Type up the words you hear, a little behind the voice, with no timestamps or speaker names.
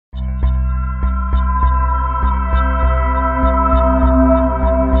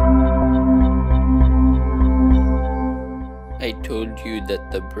you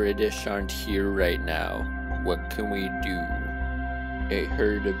that the British aren't here right now. What can we do? I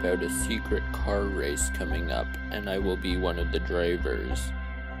heard about a secret car race coming up, and I will be one of the drivers.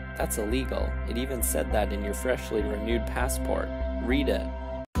 That's illegal. It even said that in your freshly renewed passport. Read it.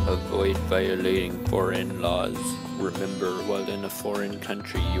 Avoid violating foreign laws. Remember, while in a foreign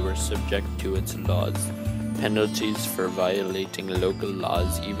country, you are subject to its laws. Penalties for violating local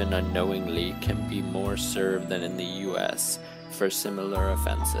laws, even unknowingly, can be more severe than in the US for similar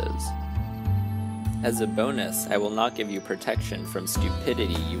offenses. As a bonus, I will not give you protection from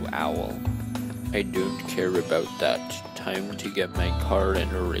stupidity, you owl. I don't care about that. Time to get my car in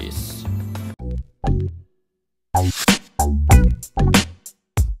a race.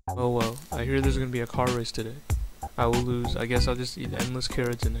 Oh well, I hear there's gonna be a car race today. I will lose. I guess I'll just eat endless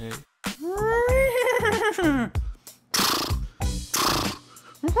carrots and hay.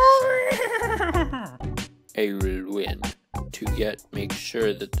 I will win. To make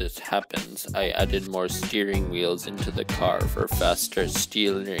sure that this happens, I added more steering wheels into the car for faster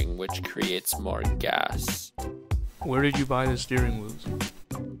steering, which creates more gas. Where did you buy the steering wheels?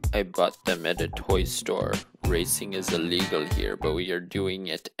 I bought them at a toy store. Racing is illegal here, but we are doing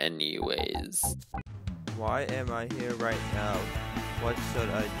it anyways. Why am I here right now? What should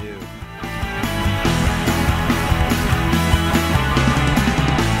I do?